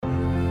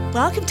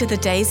Welcome to the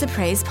Days of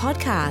Praise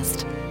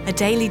podcast, a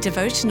daily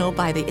devotional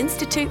by the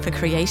Institute for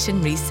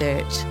Creation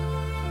Research.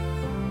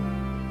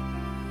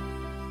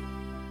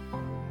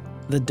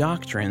 The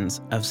Doctrines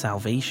of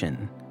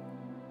Salvation.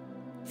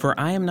 For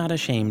I am not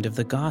ashamed of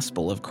the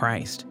gospel of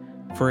Christ,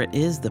 for it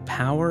is the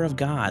power of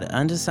God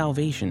unto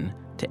salvation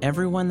to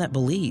everyone that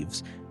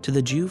believes, to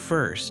the Jew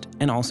first,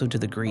 and also to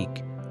the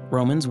Greek.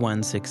 Romans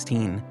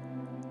 1:16.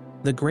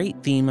 The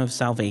great theme of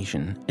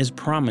salvation is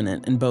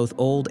prominent in both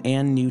Old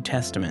and New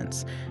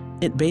Testaments.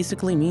 It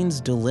basically means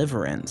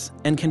deliverance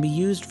and can be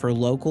used for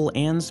local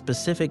and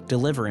specific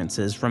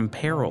deliverances from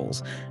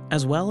perils,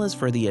 as well as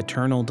for the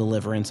eternal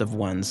deliverance of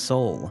one's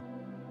soul.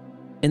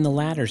 In the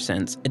latter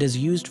sense, it is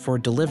used for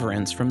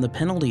deliverance from the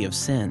penalty of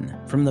sin,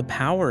 from the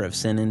power of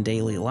sin in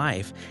daily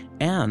life,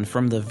 and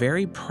from the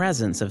very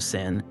presence of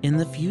sin in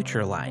the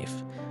future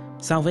life.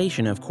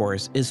 Salvation, of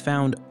course, is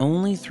found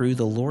only through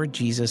the Lord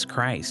Jesus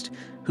Christ,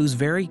 whose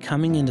very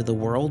coming into the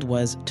world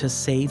was to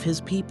save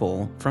his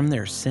people from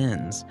their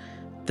sins.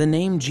 The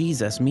name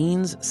Jesus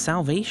means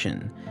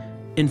salvation.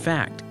 In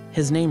fact,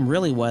 his name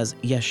really was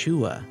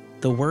Yeshua,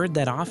 the word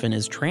that often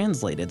is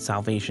translated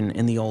salvation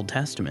in the Old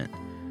Testament.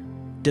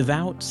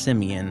 Devout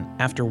Simeon,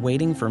 after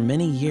waiting for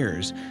many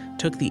years,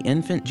 took the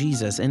infant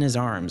Jesus in his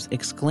arms,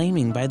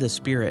 exclaiming by the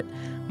Spirit,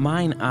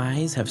 "Mine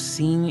eyes have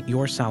seen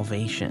your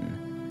salvation."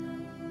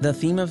 The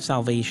theme of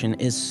salvation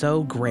is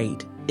so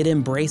great, it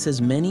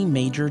embraces many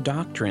major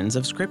doctrines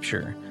of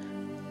Scripture.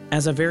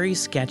 As a very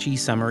sketchy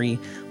summary,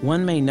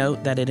 one may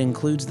note that it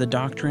includes the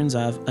doctrines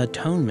of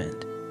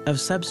atonement, of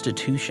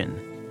substitution,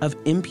 of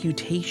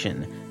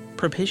imputation,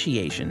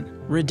 propitiation,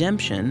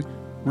 redemption,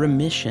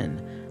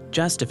 remission,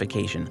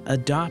 justification,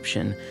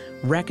 adoption,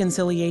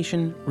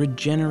 reconciliation,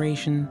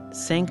 regeneration,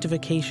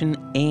 sanctification,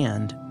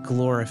 and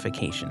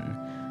glorification.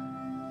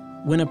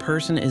 When a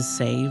person is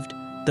saved,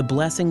 the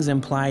blessings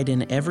implied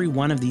in every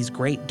one of these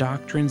great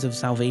doctrines of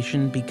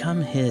salvation become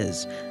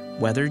his,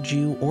 whether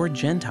Jew or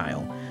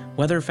Gentile,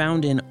 whether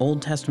found in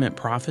Old Testament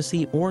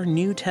prophecy or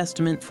New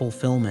Testament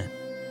fulfillment.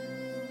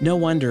 No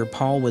wonder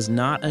Paul was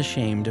not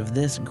ashamed of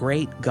this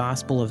great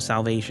gospel of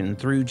salvation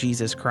through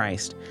Jesus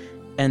Christ,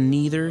 and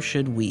neither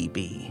should we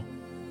be.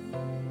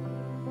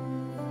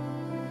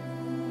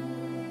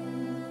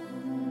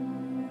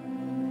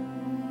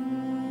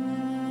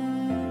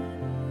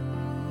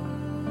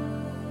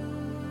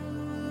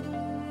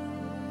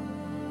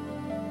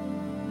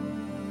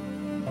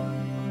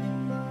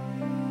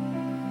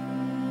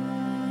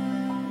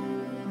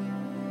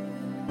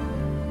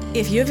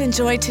 If you've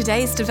enjoyed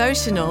today's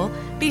devotional,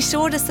 be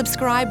sure to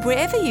subscribe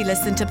wherever you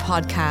listen to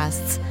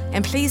podcasts,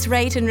 and please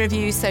rate and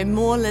review so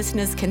more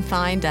listeners can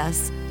find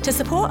us. To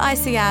support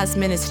ICR's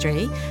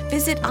ministry,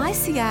 visit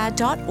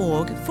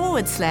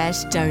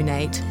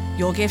icr.org/donate.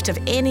 Your gift of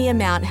any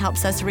amount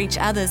helps us reach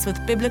others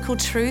with biblical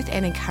truth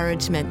and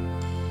encouragement.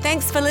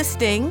 Thanks for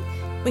listening.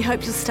 We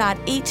hope you'll start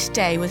each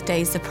day with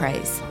Days of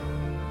Praise.